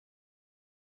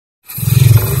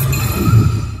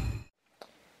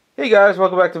Hey guys,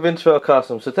 welcome back to Vince-Vell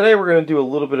Custom. So today we're going to do a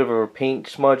little bit of a paint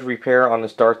smudge repair on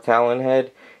this Darth Talon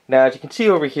head. Now as you can see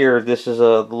over here, this is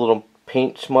a little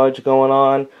paint smudge going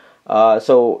on.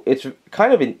 So it's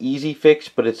kind of an easy fix,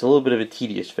 but it's a little bit of a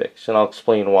tedious fix, and I'll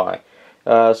explain why.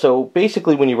 So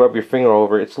basically when you rub your finger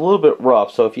over it, it's a little bit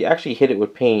rough, so if you actually hit it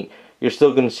with paint, you're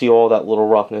still going to see all that little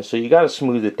roughness, so you got to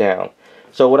smooth it down.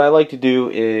 So what I like to do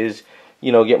is,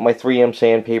 get my 3M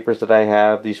sandpapers that I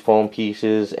have, these foam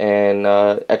pieces, and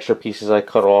extra pieces I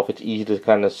cut off. It's easy to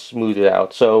kind of smooth it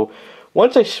out. So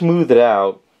once I smooth it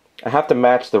out, I have to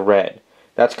match the red.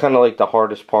 That's kind of like the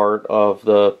hardest part of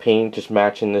the paint, just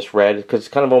matching this red, because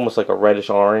it's kind of almost like a reddish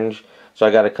orange. So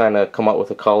I got to kind of come up with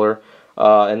a color.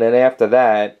 And then after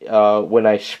that, when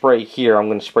I spray here, I'm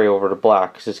going to spray over the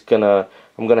black, because I'm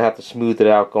going to have to smooth it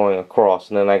out going across,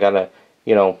 and then I got to,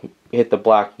 hit the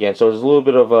black again. So there's a little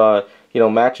bit of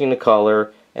matching the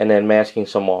color and then masking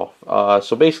some off.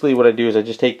 So basically what I do is I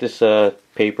just take this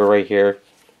paper right here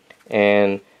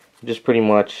and just pretty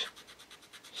much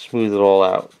smooth it all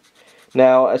out.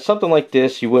 Now as something like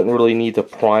this, you wouldn't really need to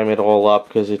prime it all up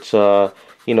because it's a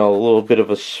little bit of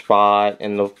a spot,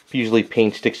 and usually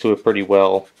paint sticks to it pretty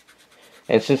well.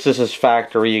 And since this is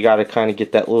factory, you got to kind of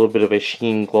get that little bit of a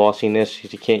sheen glossiness,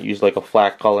 because you can't use like a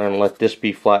flat color and let this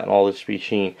be flat and all this be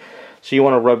sheen. So you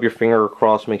want to rub your finger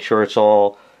across, make sure it's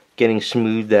all getting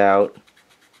smoothed out.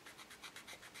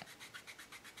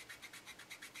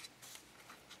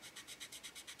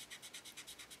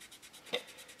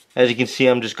 As you can see,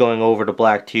 I'm just going over the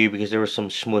black too, because there was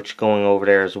some smudge going over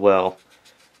there as well.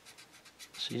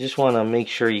 So you just want to make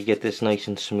sure you get this nice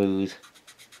and smooth.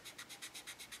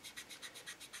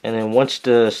 And then once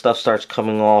the stuff starts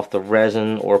coming off, the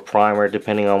resin or primer,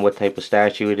 depending on what type of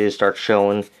statue it is, starts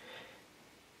showing.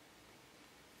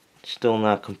 Still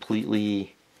not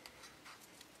completely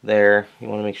there. You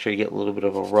want to make sure you get a little bit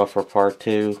of a rougher part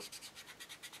too.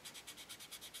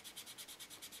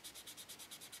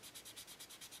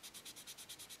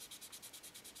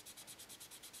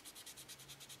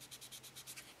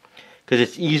 Because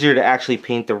it's easier to actually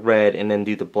paint the red and then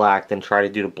do the black than try to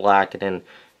do the black and then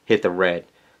hit the red.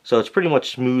 So it's pretty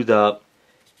much smoothed up.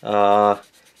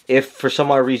 If for some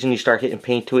odd reason you start hitting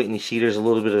paint to it and you see there's a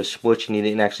little bit of smudge and you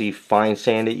didn't actually fine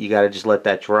sand it, you got to just let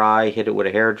that dry, hit it with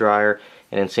a hair dryer,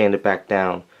 and then sand it back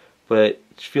down. But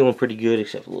it's feeling pretty good,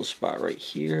 except a little spot right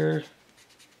here.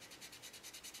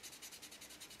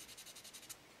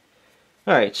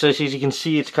 Alright, so as you can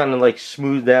see, it's kind of like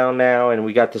smoothed down now, and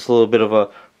we got this little bit of a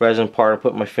resin part. I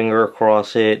put my finger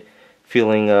across it,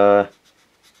 feeling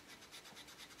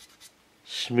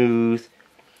smooth.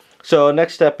 So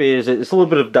next step is, it's a little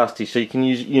bit of dusty, so you can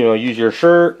use use your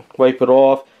shirt, wipe it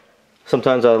off.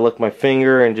 Sometimes I lick my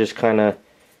finger and just kind of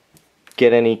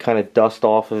get any kind of dust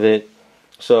off of it.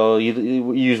 So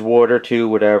you use water too,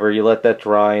 whatever. You let that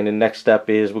dry, and the next step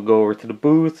is we'll go over to the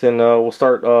booth and we'll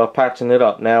start patching it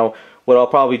up. Now what I'll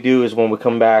probably do is when we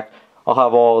come back, I'll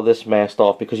have all of this masked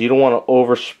off, because you don't want to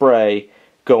overspray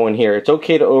going here. It's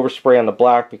okay to overspray on the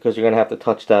black because you're going to have to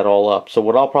touch that all up. So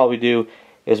what I'll probably do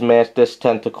is mask this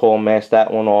tentacle, mask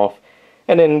that one off,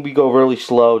 and then we go really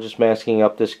slow, just masking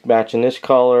up this, matching this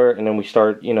color, and then we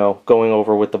start, going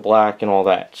over with the black and all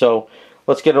that. So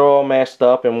let's get it all masked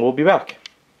up and we'll be back.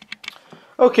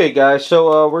 Okay guys,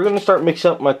 so we're going to start mixing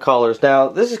up my colors. Now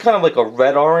this is kind of like a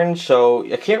red-orange, so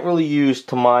I can't really use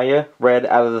Tamiya red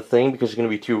out of the thing because it's going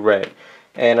to be too red.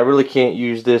 And I really can't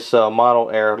use this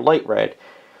Model Air light red.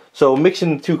 So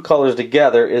mixing the two colors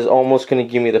together is almost going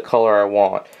to give me the color I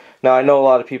want. Now I know a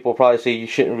lot of people probably say you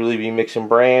shouldn't really be mixing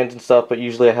brands and stuff, but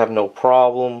usually I have no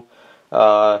problem.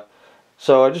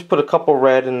 So I just put a couple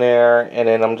red in there, and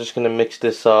then I'm just going to mix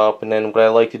this up. And then what I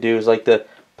like to do is like to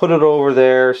put it over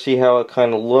there, see how it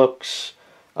kind of looks.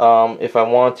 If I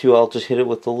want to, I'll just hit it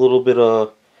with a little bit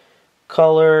of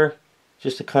color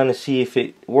just to kind of see if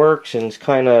it works, and it's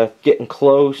kind of getting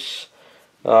close.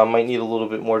 Might need a little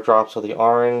bit more drops of the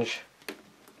orange.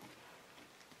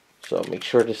 So make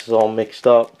sure this is all mixed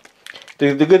up.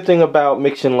 The good thing about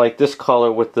mixing like this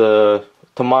color with the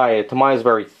Tamiya is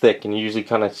very thick, and usually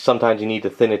sometimes you need to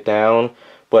thin it down.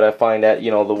 But I find that,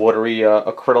 the watery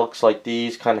acrylics like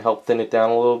these kind of help thin it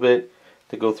down a little bit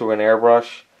to go through an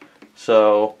airbrush.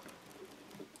 So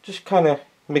just kind of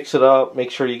mix it up,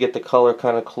 make sure you get the color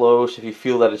kind of close. If you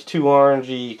feel that it's too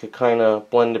orangey, you could kind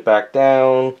of blend it back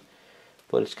down.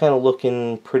 But it's kind of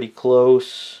looking pretty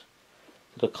close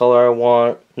to the color I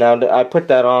want. Now I put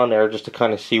that on there just to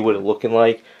kind of see what it's looking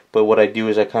like. But what I do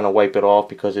is I kind of wipe it off,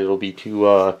 because it'll be too,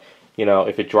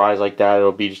 if it dries like that,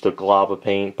 it'll be just a glob of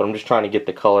paint. But I'm just trying to get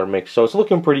the color mixed. So it's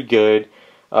looking pretty good.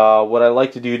 What I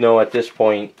like to do now at this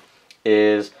point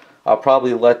is, I'll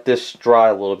probably let this dry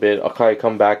a little bit. I'll probably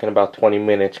come back in about 20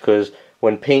 minutes because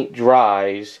when paint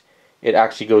dries, it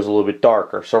actually goes a little bit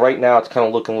darker. So right now it's kind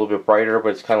of looking a little bit brighter, but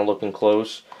it's kind of looking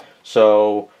close.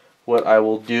 So what I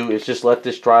will do is just let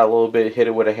this dry a little bit, hit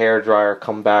it with a hair dryer,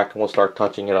 come back, and we'll start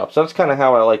touching it up. So that's kind of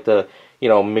how I like to, you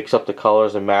know, mix up the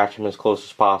colors and match them as close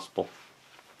as possible.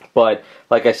 But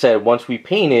like I said, once we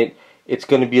paint it, it's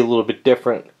going to be a little bit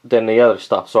different than the other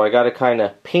stuff. So I got to kind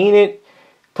of paint it,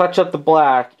 touch up the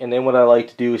black, and then what I like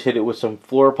to do is hit it with some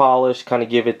floor polish, kind of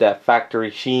give it that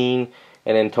factory sheen,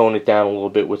 and then tone it down a little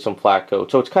bit with some flat coat.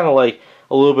 So it's kind of like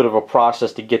a little bit of a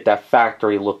process to get that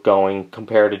factory look going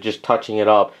compared to just touching it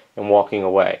up and walking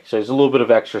away. So there's a little bit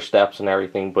of extra steps and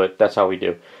everything, but that's how we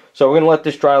do. So we're going to let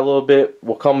this dry a little bit.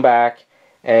 We'll come back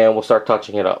and we'll start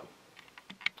touching it up.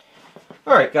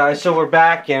 Alright guys, so we're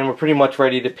back and we're pretty much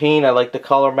ready to paint. I like the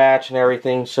color match and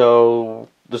everything, so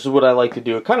this is what I like to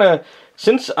do. It kind of,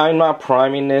 since I'm not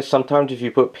priming this, sometimes if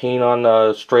you put paint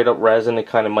on straight up resin, it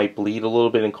kind of might bleed a little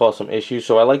bit and cause some issues.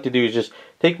 So what I like to do is just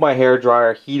take my hair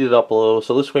dryer, heat it up a little,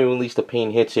 so this way when at least the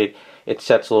paint hits it, it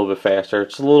sets a little bit faster.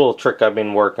 It's a little trick I've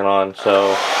been working on.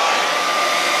 So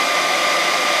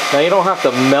now you don't have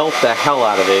to melt the hell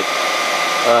out of it.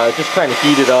 Just kind of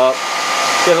heat it up,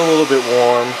 get a little bit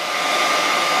warm.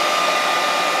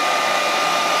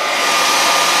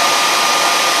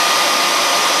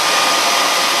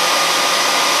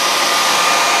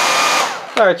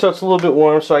 Alright, so it's a little bit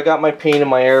warm, so I got my paint in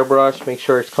my airbrush, make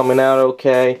sure it's coming out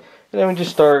okay, and then we just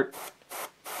start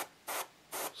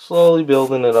slowly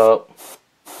building it up.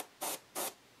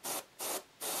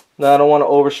 Now I don't want to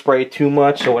overspray too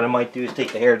much, so what I might do is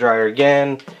take the hairdryer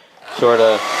again, sort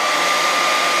of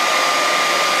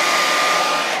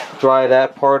dry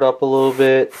that part up a little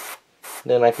bit,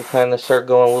 then I can kind of start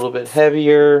going a little bit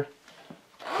heavier,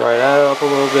 dry that up a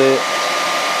little bit.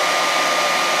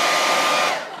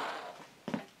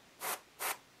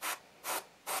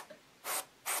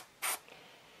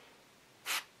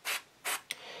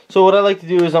 So what I like to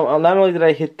do is, not only did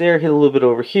I hit there, hit a little bit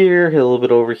over here, hit a little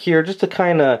bit over here, just to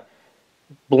kind of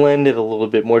blend it a little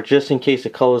bit more, just in case the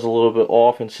color's a little bit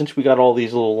off. And since we got all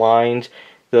these little lines,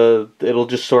 it'll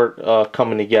just start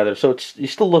coming together. So it's, you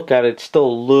still look at it, it's still a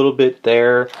little bit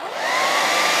there.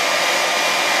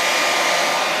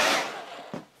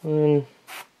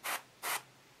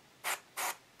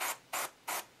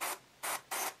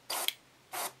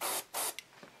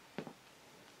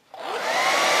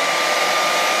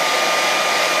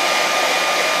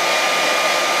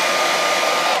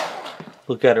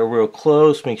 Look at it real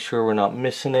close, make sure we're not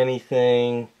missing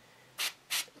anything.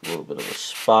 A little bit of a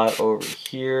spot over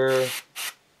here.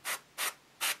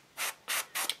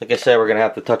 Like I said, we're going to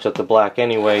have to touch up the black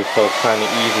anyway, so it's kind of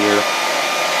easier.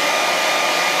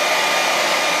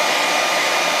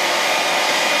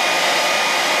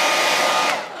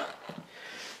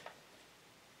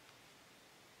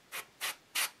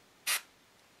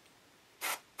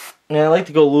 And I like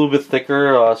to go a little bit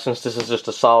thicker since this is just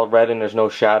a solid red and there's no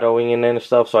shadowing in it and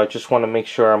stuff, so I just want to make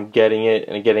sure I'm getting it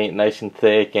and getting it nice and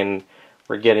thick and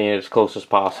we're getting it as close as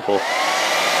possible.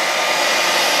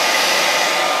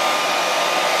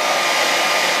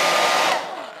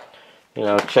 You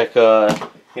know, check,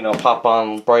 you know, pop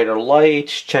on brighter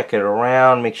lights, check it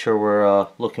around, make sure we're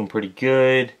looking pretty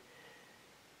good.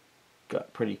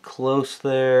 Got pretty close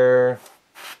there.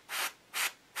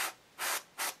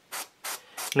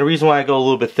 And the reason why I go a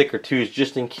little bit thicker too is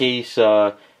just in case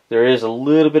there is a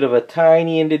little bit of a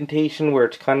tiny indentation where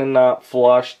it's kind of not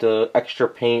flush. The extra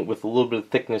paint with a little bit of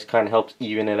thickness kind of helps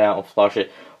even it out and flush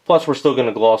it. Plus we're still going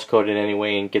to gloss coat it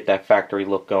anyway and get that factory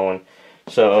look going.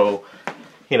 So,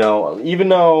 you know, even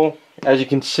though, as you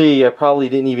can see, I probably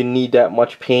didn't even need that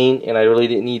much paint and I really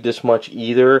didn't need this much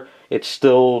either, it's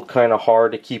still kind of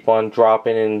hard to keep on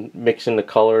dropping and mixing the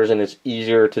colors, and it's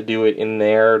easier to do it in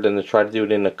there than to try to do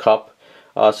it in the cup.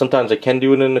 Sometimes I can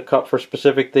do it in the cup for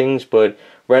specific things, but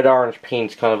red-orange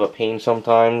paint's kind of a pain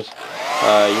sometimes.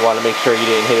 You want to make sure you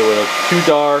didn't hit it with too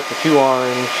dark or too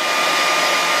orange.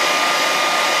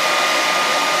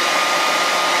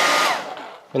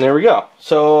 And there we go.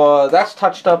 So that's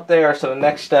touched up there. So the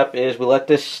next step is we let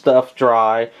this stuff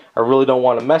dry. I really don't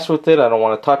want to mess with it. I don't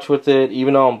want to touch with it.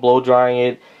 Even though I'm blow drying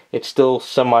it, it's still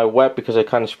semi-wet because I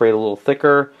kind of sprayed a little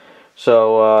thicker.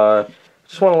 So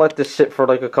just want to let this sit for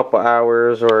like a couple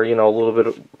hours or, you know, a little bit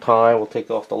of time. We'll take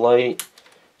off the light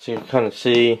so you can kind of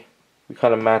see. We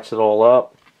kind of match it all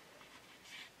up.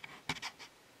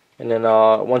 And then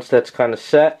once that's kind of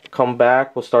set, come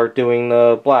back, we'll start doing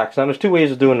the blacks. Now there's two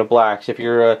ways of doing the blacks. If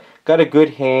you're got a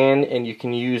good hand and you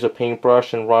can use a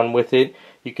paintbrush and run with it,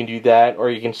 you can do that, or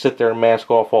you can sit there and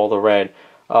mask off all the red.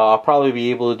 I'll probably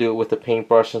be able to do it with the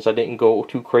paintbrush since I didn't go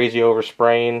too crazy over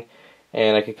spraying,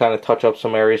 and I could kind of touch up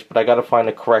some areas, but I got to find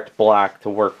the correct black to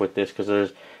work with this,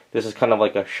 because this is kind of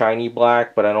like a shiny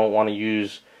black, but I don't want to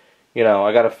use, you know,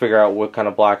 I got to figure out what kind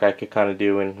of black I could kind of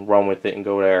do and run with it and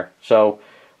go there. So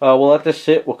we'll let this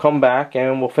sit, we'll come back,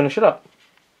 and we'll finish it up.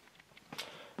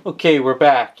 Okay, we're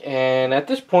back, and at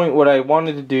this point what I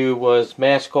wanted to do was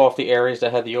mask off the areas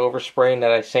that had the overspray and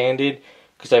that I sanded,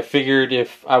 because I figured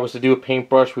if I was to do a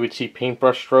paintbrush we would see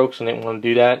paintbrush strokes, and I didn't want to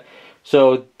do that.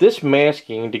 So this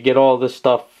masking, to get all this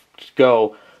stuff to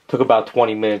go, took about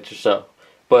 20 minutes or so.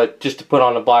 But just to put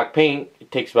on the black paint,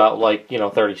 it takes about, like, you know,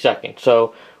 30 seconds.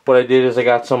 So what I did is I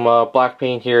got some black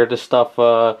paint here. This stuff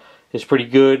is pretty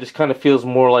good. This kind of feels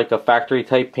more like a factory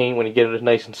type paint when you get it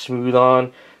nice and smooth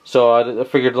on. So I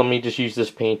figured let me just use this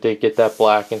paint to get that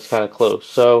black, and it's kind of close.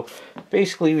 So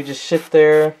basically we just sit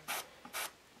there,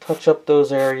 touch up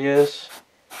those areas.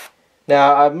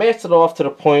 Now I've masked it off to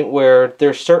the point where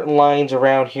there's certain lines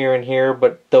around here and here,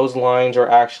 but those lines are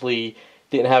actually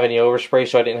didn't have any overspray,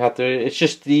 so I didn't have to. It's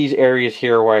just these areas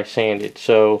here where I sanded.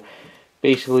 So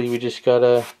basically we just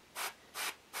gotta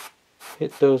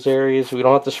hit those areas. We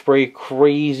don't have to spray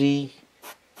crazy.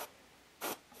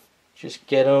 Just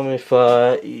get them. If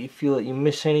you feel that you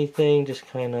miss anything, just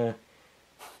kind of.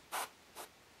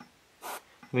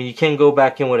 I mean, you can go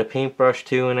back in with a paintbrush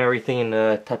too and everything,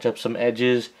 and touch up some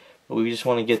edges. But we just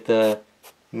want to get the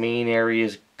main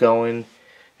areas going, and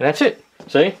that's it.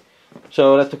 See?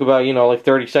 So that took about, you know, like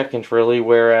 30 seconds really,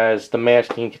 whereas the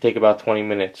masking could take about 20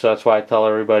 minutes. So that's why I tell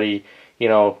everybody, you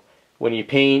know, when you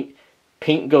paint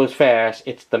goes fast.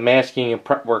 It's the masking and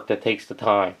prep work that takes the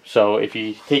time. So if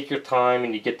you take your time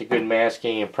and you get the good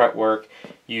masking and prep work,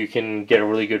 you can get a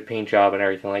really good paint job and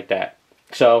everything like that.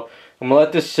 So I'm going to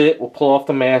let this sit. We'll pull off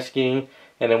the masking,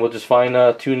 and then we'll just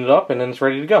tune it up, and then it's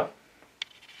ready to go.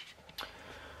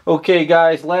 Okay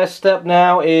guys, last step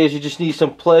now is you just need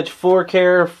some Pledge Floor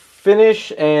Care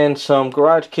finish and some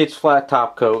Garage Kits flat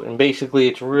top coat, and basically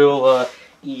it's real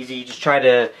easy. Just try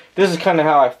to, this is kind of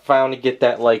how I found to get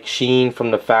that like sheen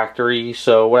from the factory.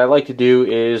 So what I like to do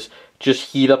is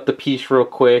just heat up the piece real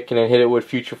quick and then hit it with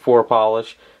Future 4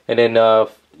 polish, and then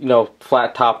you know,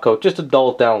 flat top coat just to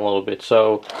dull it down a little bit.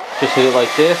 So just hit it like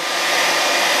this.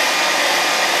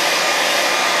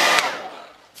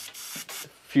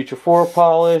 Future 4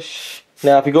 polish.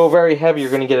 Now if you go very heavy, you're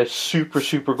going to get a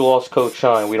super gloss coat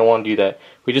shine. We don't want to do that.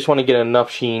 We just want to get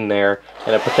enough sheen there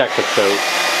and a protective coat.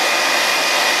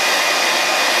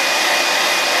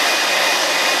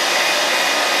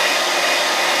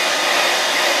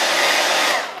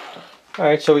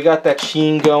 Alright, so we got that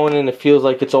sheen going, and it feels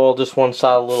like it's all just one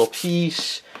solid little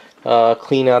piece.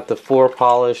 Clean out the floor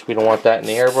polish. We don't want that in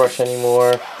the airbrush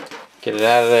anymore. Get it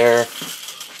out of there.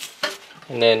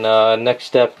 And then next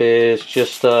step is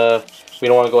just, we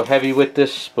don't want to go heavy with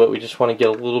this, but we just want to get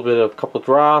a little bit of a couple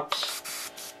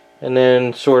drops. And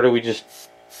then sort of we just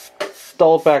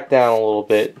dull it back down a little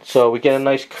bit. So we get a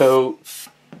nice coat.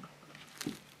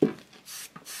 And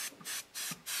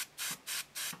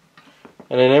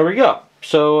then there we go.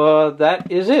 So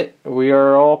that is it. We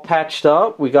are all patched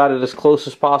up. We got it as close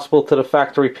as possible to the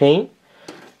factory paint.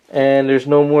 And there's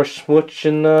no more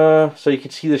smooching, so you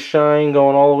can see the shine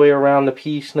going all the way around the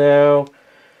piece now.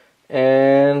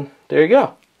 And there you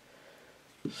go.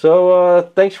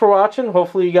 So thanks for watching.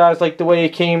 Hopefully you guys liked the way it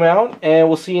came out. And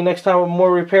we'll see you next time with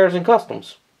more repairs and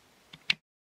customs.